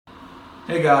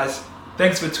Hey guys,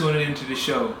 thanks for tuning into the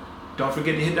show. Don't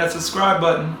forget to hit that subscribe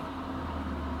button.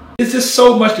 It's just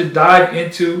so much to dive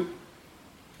into.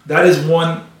 That is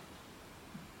one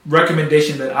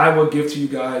recommendation that I will give to you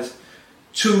guys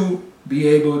to be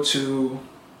able to,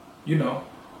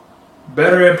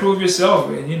 better improve yourself.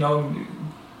 And,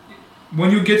 when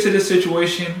you get to this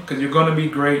situation, because you're going to be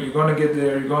great, you're going to get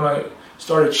there, you're going to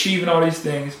start achieving all these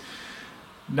things.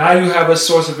 Now you have a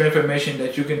source of information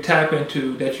that you can tap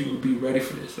into that you will be ready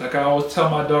for this. Like I always tell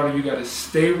my daughter, you got to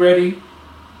stay ready.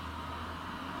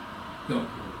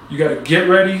 You got to get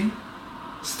ready.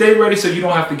 Stay ready so you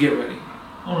don't have to get ready.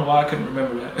 I don't know why I couldn't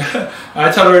remember that.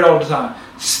 I tell her it all the time.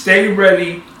 Stay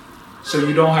ready so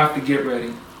you don't have to get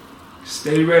ready.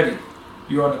 Stay ready.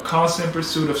 You're on a constant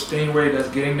pursuit of staying ready. That's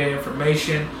getting the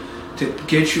information to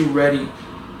get you ready.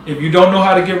 If you don't know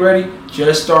how to get ready,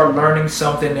 just start learning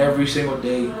something every single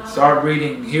day. Start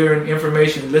reading, hearing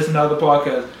information, listen to other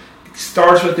podcasts. It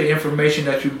starts with the information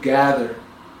that you gather,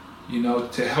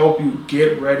 to help you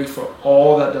get ready for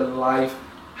all that the life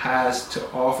has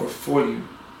to offer for you.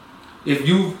 If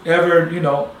you've ever,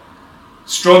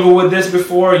 struggled with this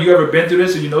before, you ever been through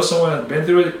this, or you know someone has been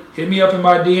through it, hit me up in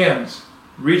my DMs.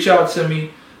 Reach out to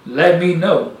me. Let me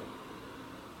know.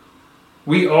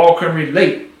 We all can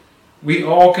relate. We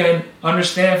all can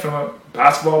understand from a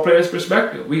basketball player's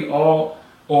perspective. We all,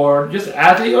 or just an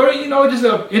athlete, or just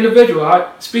an individual.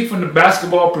 I speak from the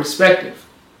basketball perspective.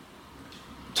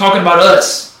 Talking about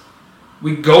us.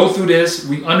 We go through this,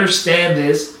 we understand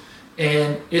this,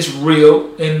 and it's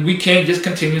real, and we can't just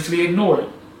continuously ignore it.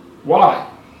 Why?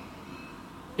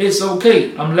 It's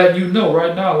okay. I'm letting you know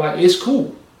right now, it's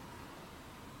cool.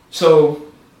 So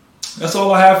that's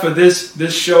all I have for this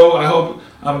show.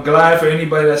 I'm glad for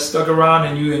anybody that stuck around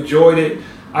and you enjoyed it.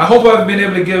 I hope I've been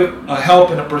able to give a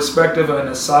help and a perspective and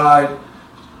a side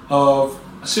of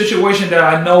a situation that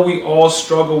I know we all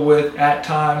struggle with at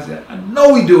times. I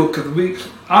know we do it because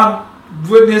I'm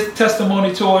witness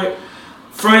testimony to it.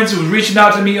 Friends who's reaching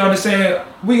out to me understand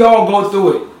we all go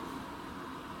through it.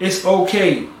 It's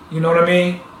okay. You know what I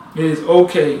mean? It is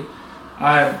okay.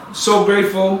 I'm so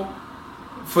grateful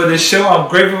for this show. I'm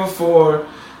grateful for,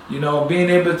 being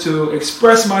able to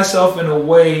express myself in a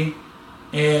way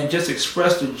and just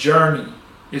express the journey.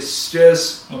 It's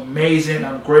just amazing.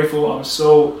 I'm grateful. I'm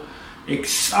so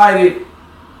excited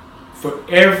for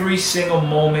every single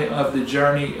moment of the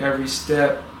journey, every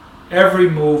step, every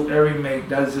move, every make.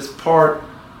 That is just part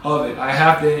of it.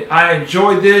 I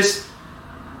enjoy this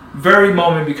very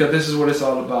moment because this is what it's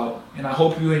all about. And I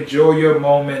hope you enjoy your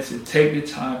moments and take the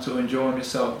time to enjoy them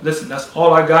yourself. Listen, that's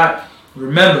all I got.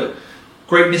 Remember,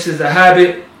 greatness is a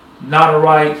habit, not a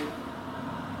right.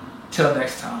 Till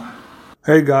next time.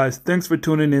 Hey guys, thanks for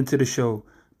tuning into the show.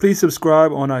 Please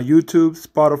subscribe on our YouTube,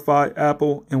 Spotify,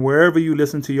 Apple, and wherever you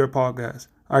listen to your podcast.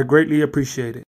 I greatly appreciate it.